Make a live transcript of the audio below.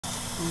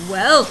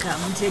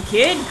Welcome to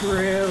Kid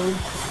Crew.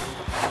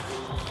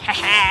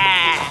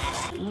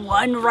 Ha-ha!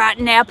 One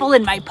rotten apple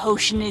and my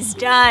potion is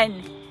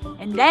done.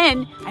 And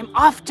then I'm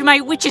off to my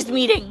witch's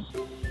meeting.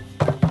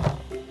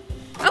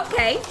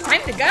 Okay,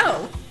 time to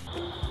go.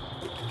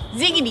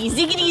 Ziggity,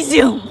 ziggity,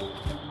 zoom.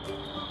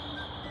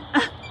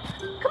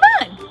 Come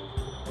on.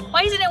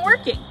 Why isn't it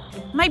working?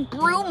 My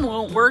broom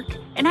won't work,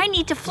 and I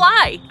need to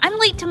fly. I'm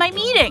late to my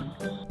meeting.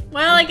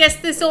 Well, I guess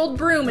this old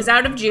broom is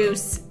out of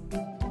juice.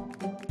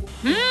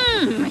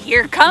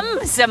 Here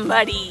comes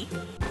somebody.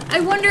 I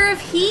wonder if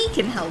he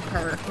can help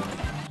her.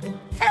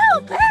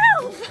 Help,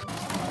 help!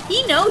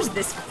 He knows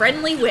this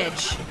friendly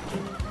witch.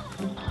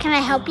 Can I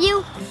help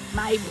you?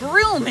 My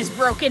broom is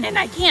broken and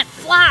I can't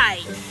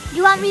fly. Do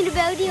you want me to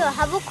build you a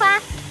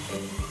hovercraft?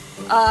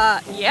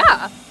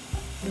 Yeah.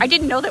 I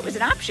didn't know that was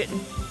an option.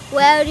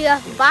 Well, do you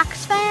have a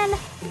box fan?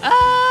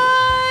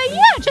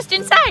 Yeah, just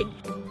inside.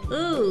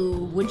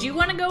 Ooh, would you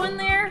want to go in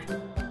there?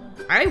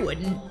 I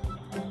wouldn't.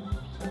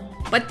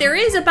 But there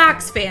is a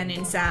box fan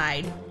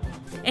inside.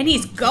 And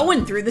he's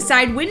going through the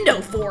side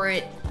window for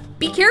it.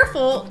 Be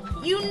careful,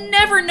 you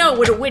never know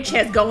what a witch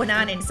has going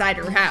on inside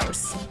her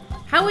house.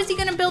 How is he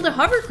gonna build a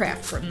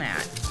hovercraft from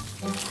that?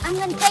 I'm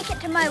gonna take it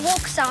to my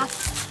workshop.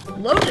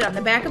 Load it on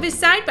the back of his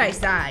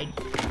side-by-side.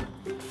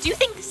 Do you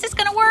think this is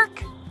gonna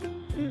work?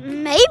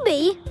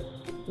 Maybe.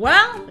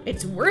 Well,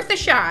 it's worth a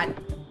shot.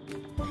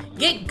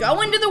 Get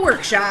going to the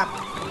workshop.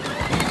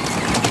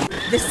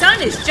 The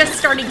sun is just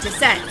starting to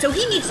set, so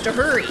he needs to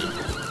hurry.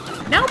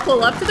 Now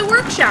pull up to the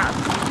workshop.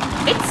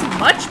 It's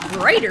much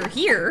brighter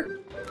here.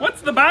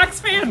 What's the box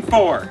fan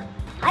for?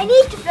 I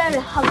need to build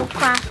a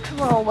hovercraft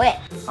for a witch.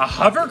 A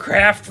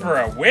hovercraft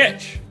for a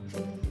witch?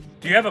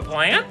 Do you have a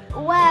plan?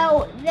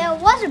 Well, there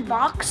was a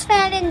box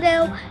fan in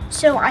there,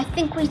 so I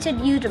think we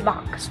should use a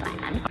box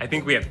fan. I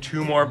think we have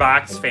 2 more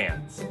box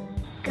fans.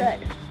 Good.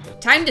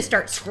 Time to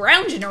start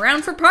scrounging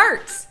around for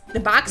parts. The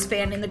box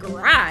fan in the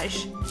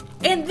garage.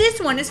 And this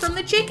one is from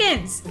the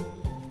chickens.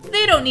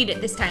 They don't need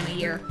it this time of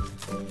year.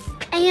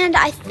 And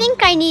I think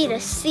I need a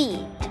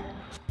seat.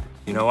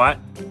 You know what?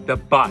 The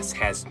bus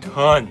has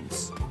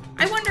tons.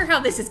 I wonder how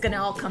this is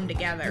gonna all come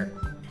together.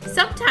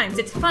 Sometimes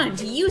it's fun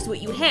to use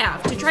what you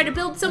have to try to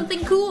build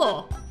something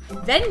cool.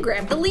 Then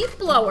grab the leaf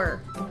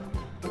blower.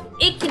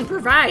 It can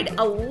provide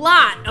a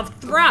lot of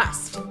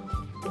thrust.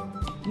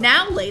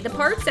 Now lay the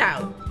parts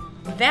out.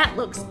 That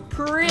looks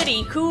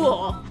pretty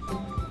cool.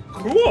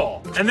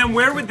 Cool. And then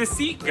where would the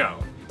seat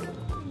go?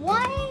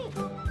 Why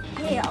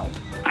here?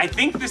 I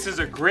think this is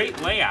a great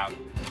layout.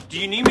 Do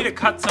you need me to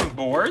cut some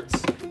boards?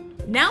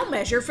 Now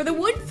measure for the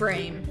wood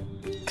frame.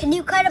 Can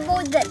you cut a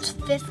board that's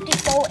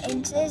 54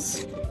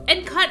 inches?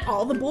 And cut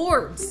all the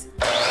boards.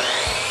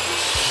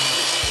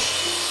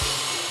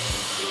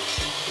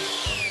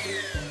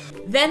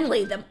 Then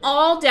lay them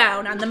all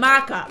down on the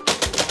mock-up.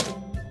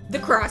 The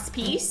cross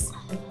piece,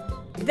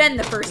 then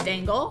the first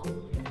angle,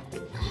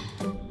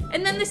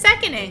 and then the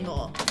second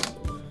angle.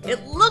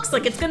 It looks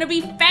like it's gonna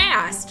be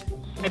fast.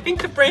 I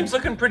think the frame's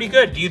looking pretty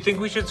good. Do you think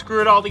we should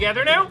screw it all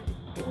together now?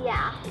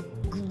 Yeah.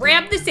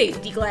 Grab the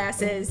safety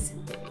glasses.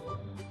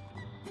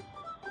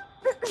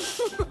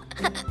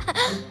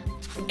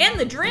 And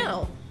the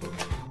drill.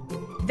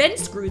 Then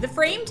screw the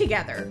frame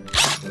together.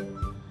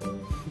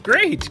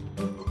 Great.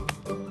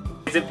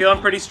 Is it feeling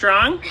pretty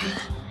strong?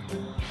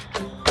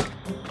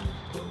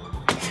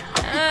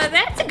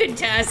 That's a good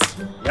test.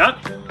 Yep.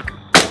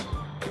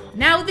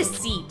 Now the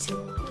seat.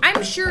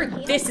 I'm sure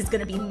this is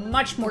gonna be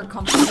much more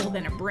comfortable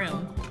than a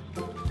broom.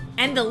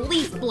 And the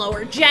leaf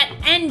blower jet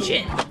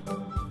engine.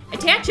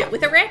 Attach it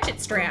with a ratchet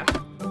strap.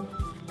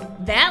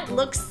 That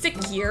looks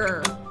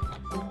secure.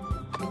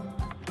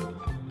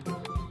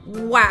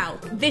 Wow,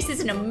 this is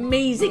an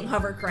amazing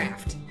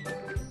hovercraft.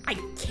 I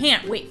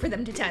can't wait for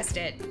them to test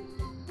it.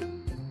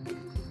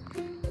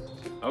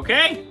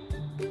 Okay.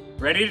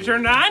 Ready to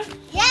turn it on?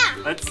 Yeah.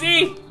 Let's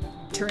see.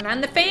 Turn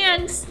on the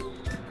fans.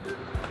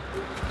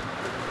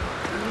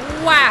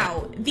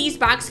 Wow, these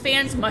box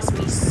fans must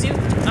be souped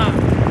up.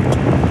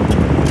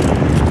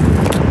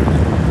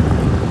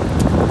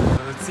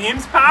 Well, it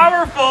seems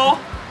powerful.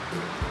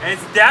 And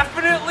it's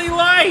definitely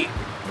light.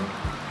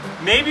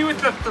 Maybe with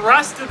the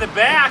thrust of the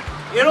back,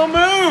 it'll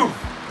move.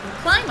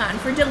 Climb on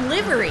for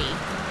delivery.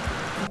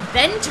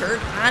 Then turn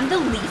on the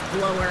leaf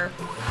blower.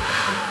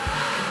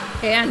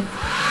 And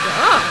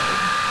go.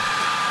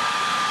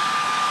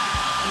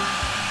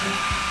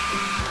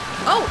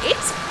 Oh,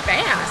 it's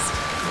fast.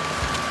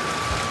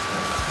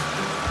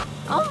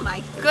 Oh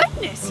my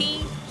goodness,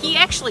 he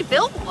actually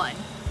built one.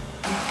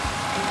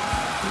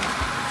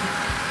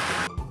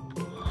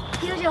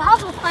 Here's your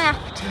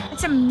hovercraft.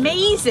 It's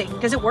amazing.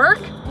 Does it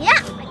work? Yeah,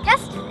 I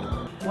tested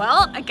it.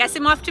 Well, I guess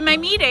I'm off to my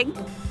meeting.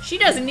 She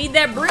doesn't need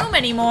that broom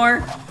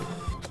anymore.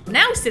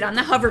 Now sit on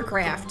the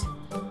hovercraft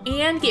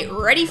and get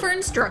ready for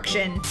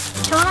instruction.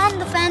 Turn on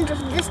the fans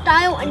with this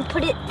dial and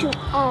put it to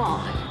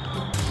on.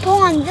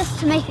 Pull on this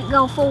to make it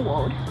go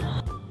forward.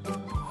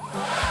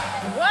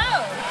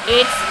 Whoa!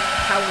 It's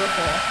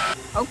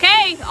powerful.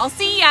 Okay, I'll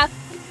see ya.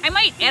 I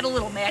might add a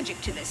little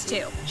magic to this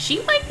too. She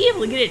might be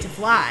able to get it to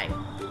fly.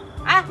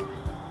 Ah,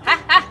 ha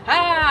ha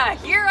ha!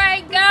 Here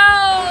I go!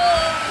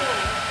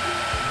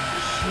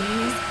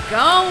 She's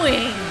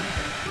going.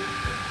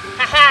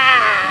 Ha ha!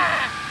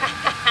 Ha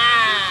ha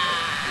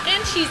ha!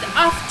 And she's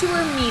off to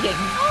her meeting.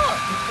 Oh,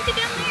 look at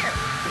down there.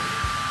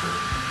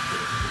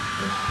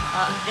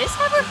 This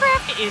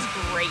hovercraft is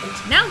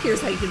great. Now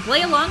here's how you can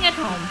play along at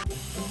home.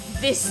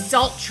 This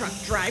salt truck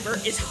driver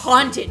is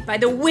haunted by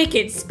the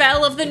wicked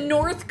spell of the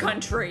North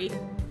Country.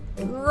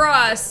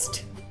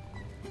 Rust.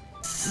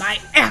 My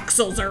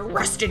axles are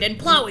rusted and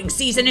plowing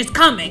season is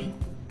coming.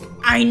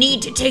 I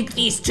need to take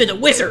these to the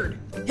wizard.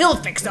 He'll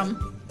fix them.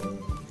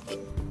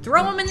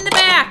 Throw them in the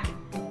back.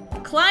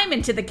 Climb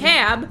into the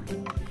cab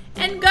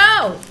and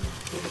go.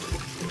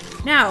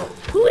 Now,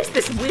 who is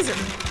this wizard?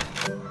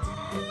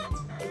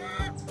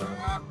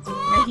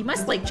 Now, he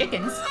must like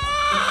chickens.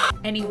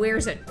 And he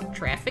wears a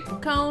traffic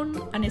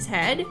cone on his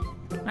head.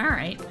 All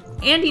right.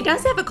 And he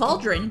does have a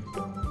cauldron.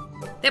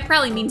 That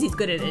probably means he's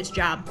good at his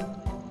job.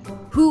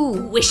 Who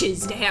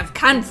wishes to have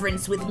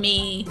conference with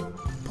me?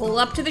 Pull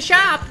up to the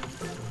shop.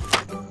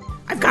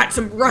 I've got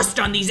some rust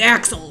on these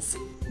axles.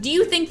 Do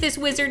you think this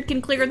wizard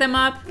can clear them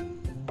up?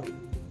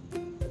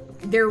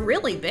 They're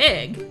really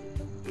big.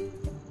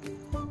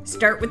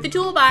 Start with the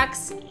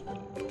toolbox.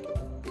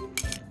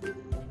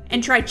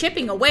 And try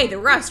chipping away the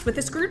rust with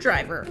a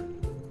screwdriver.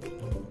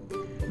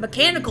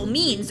 Mechanical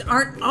means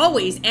aren't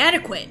always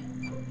adequate.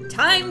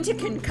 Time to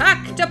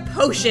concoct a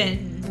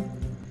potion.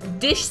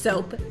 Dish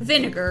soap,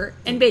 vinegar,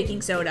 and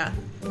baking soda.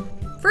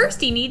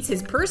 First, he needs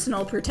his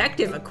personal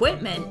protective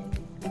equipment.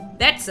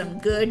 That's some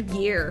good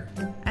gear.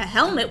 A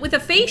helmet with a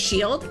face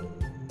shield.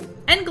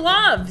 And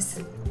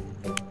gloves.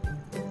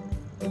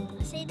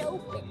 Say it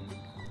open.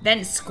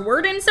 Then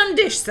squirt in some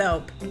dish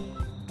soap.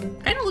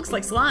 Kinda looks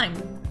like slime.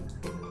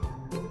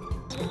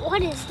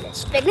 What is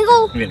this?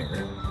 Vinegar?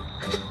 Vinegar.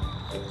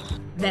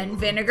 Then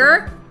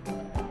vinegar.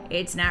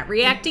 It's not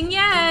reacting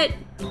yet.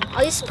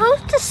 Are you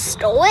supposed to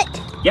stir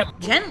it? Yep.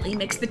 Gently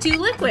mix the two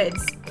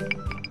liquids.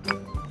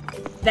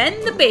 Then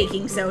the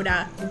baking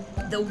soda.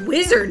 The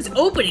wizard's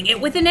opening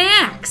it with an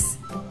axe.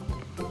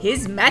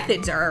 His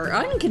methods are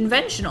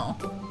unconventional.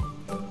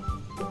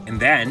 And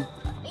then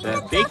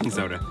the baking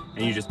soda,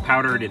 and you just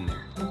powder it in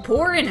there.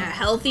 Pour in a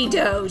healthy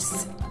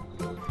dose.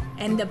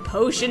 And the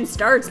potion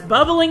starts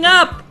bubbling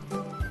up.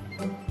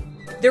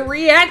 The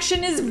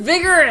reaction is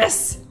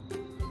vigorous.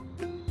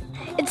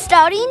 It's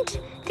starting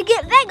to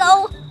get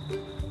bigger.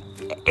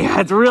 Yeah,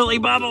 it's really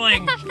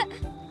bubbling.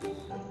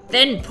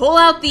 Then pull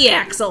out the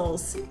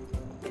axles.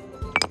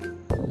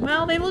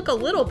 Well, they look a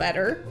little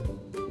better.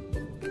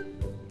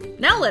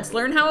 Now let's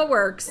learn how it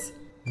works.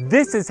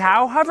 This is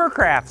how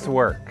hovercrafts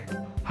work.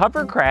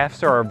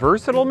 Hovercrafts are a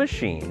versatile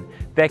machine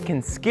that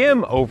can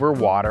skim over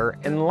water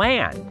and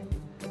land.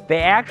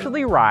 They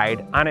actually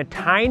ride on a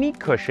tiny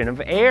cushion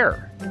of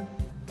air.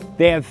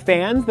 They have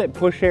fans that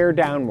push air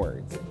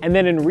downwards, and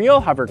then in real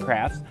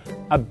hovercrafts,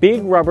 a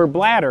big rubber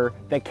bladder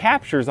that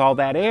captures all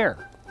that air.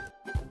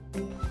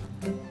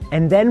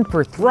 And then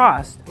for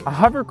thrust, a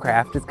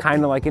hovercraft is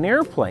kind of like an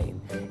airplane.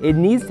 It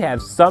needs to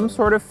have some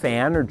sort of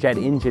fan or jet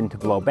engine to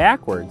blow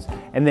backwards,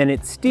 and then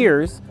it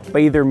steers by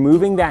either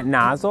moving that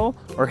nozzle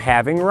or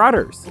having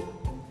rudders.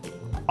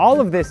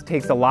 All of this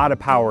takes a lot of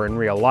power in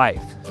real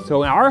life,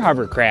 so our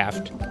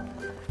hovercraft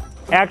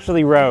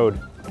actually rode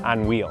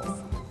on wheels.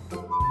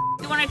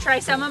 You want to try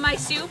some of my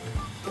soup?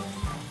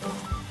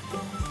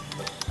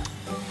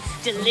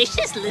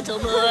 Delicious, little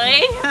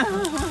boy.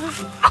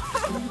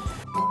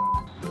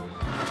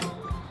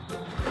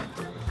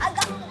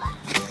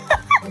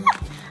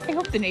 I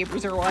hope the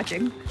neighbors are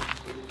watching.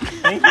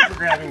 Thank you for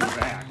grabbing the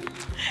back.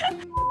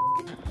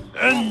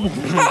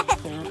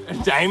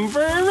 Time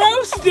for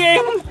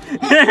roasting.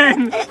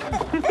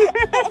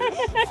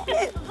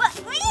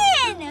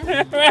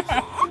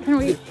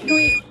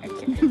 Wait.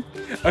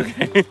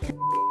 Okay.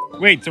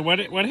 Wait, so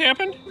what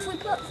happened? If we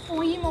put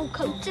 3 more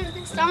coats of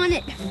this on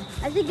it,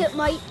 I think it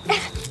might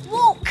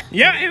walk.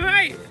 Yeah, it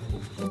might.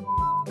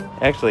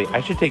 Actually, I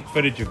should take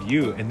footage of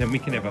you, and then we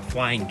can have a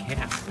flying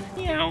cat.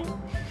 Meow.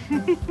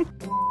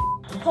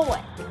 Pull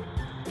it.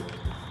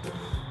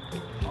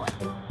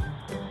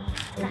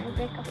 Trying to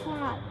break a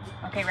frog.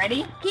 Okay,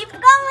 ready? Keep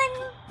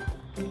going.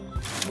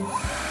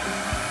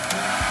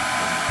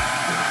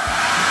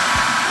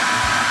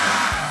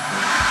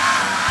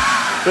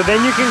 So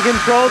then you can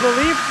control the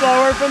leaf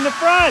blower from the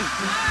front.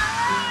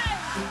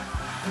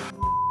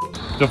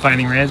 Still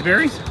finding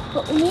raspberries?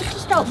 But we need to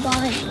start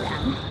buying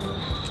them.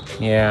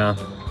 Yeah,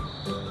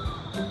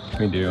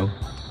 we do.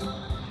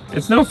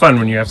 It's no fun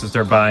when you have to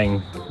start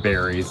buying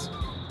berries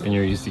and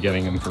you're used to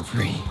getting them for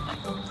free.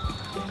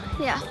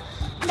 Yeah.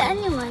 But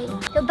anyway,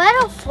 you're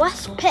better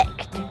first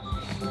picked.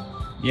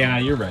 Yeah,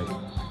 you're right.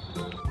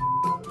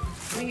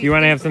 Do you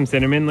want to have some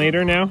cinnamon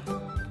later now?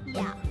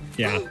 Yeah.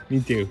 Yeah,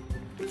 me too.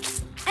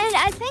 And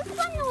I think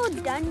when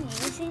we're done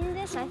using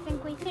this, I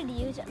think we could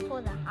use it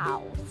for the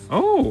house.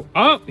 Oh,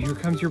 here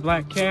comes your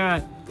black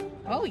cat.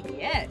 Oh,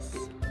 yes.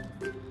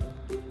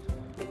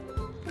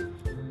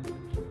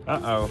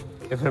 Uh-oh.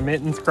 If a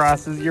mittens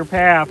crosses your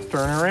path,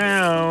 turn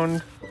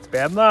around. It's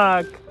bad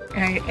luck.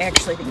 And I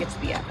actually think it's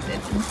the opposite.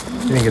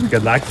 You think it's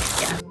good luck?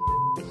 Yeah.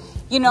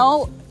 You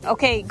know,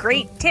 okay,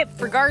 great tip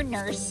for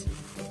gardeners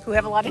who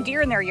have a lot of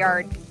deer in their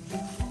yard.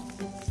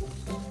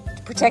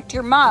 To protect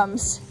your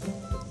mums,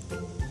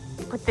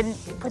 put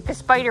the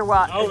spider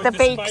web, the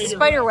fake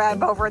spider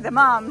web over the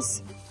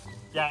mums.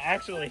 Yeah,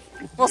 actually.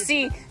 We'll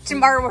see.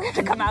 Tomorrow we're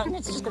gonna come out and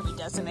it's just gonna be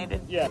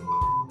decimated. Yeah.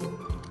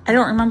 I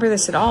don't remember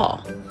this at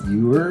all.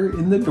 You were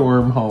in the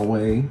dorm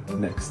hallway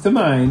next to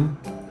mine,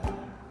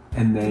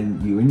 and then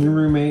you and your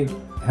roommate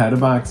had a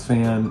box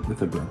fan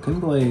with a broken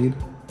blade,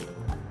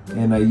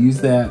 and I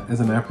used that as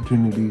an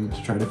opportunity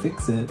to try to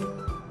fix it,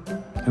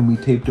 and we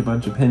taped a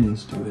bunch of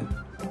pennies to it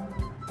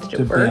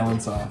to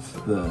balance off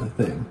the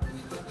thing.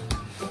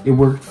 It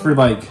worked for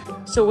like...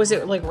 So was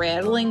it like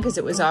rattling because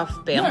it was off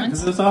Yeah, balance?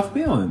 because it was off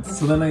balance.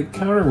 So then I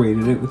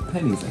counterweighted it with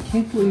pennies. I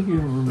can't believe you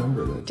don't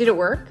remember this. Did it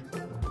work?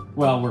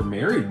 Well, we're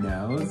married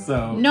now,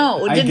 so...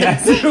 No, I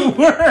guess it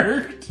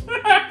worked.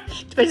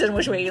 Depends on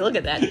which way you look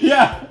at that.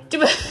 Yeah.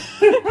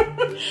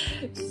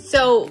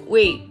 So,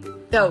 wait.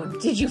 So,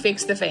 did you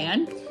fix the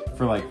fan?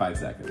 For like 5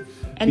 seconds.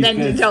 And then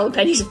did all the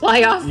pennies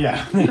fly off?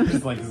 Yeah, they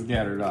just like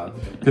scattered off.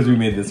 Because we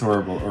made this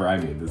horrible, or I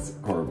made this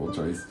horrible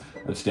choice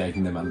of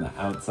stacking them on the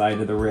outside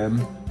of the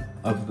rim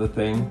of the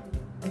thing.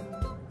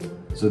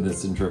 So the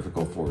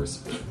centrifugal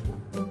force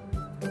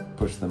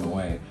pushed them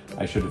away.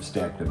 I should have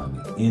stacked them on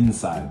the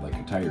inside like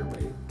a tire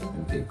weight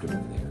and taped them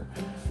in there.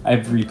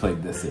 I've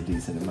replayed this a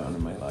decent amount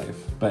of my life.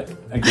 But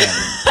again,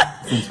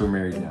 since we're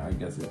married now, I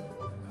guess I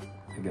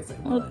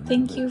won. Well,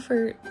 thank you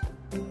for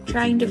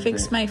trying to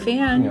fix my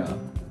fan. Yeah.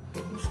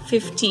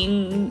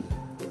 15,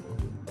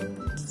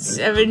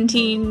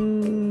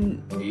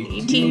 17,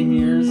 18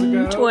 years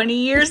ago. 20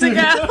 years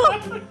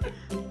ago.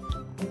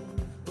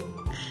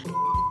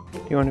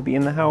 You want to be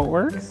in the How It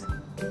Works?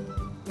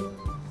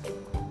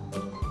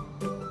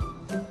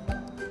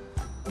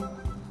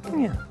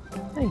 Yeah.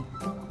 Hey.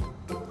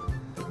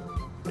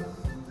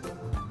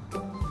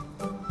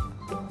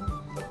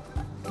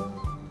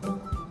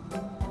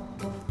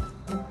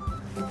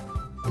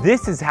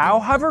 This is how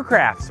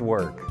hovercrafts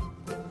work.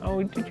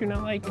 Oh, did you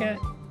not like it?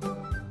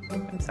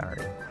 I'm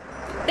sorry.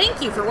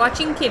 Thank you for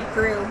watching Kid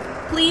Crew.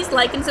 Please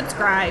like and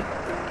subscribe.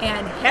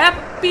 And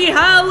happy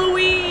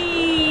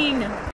Halloween!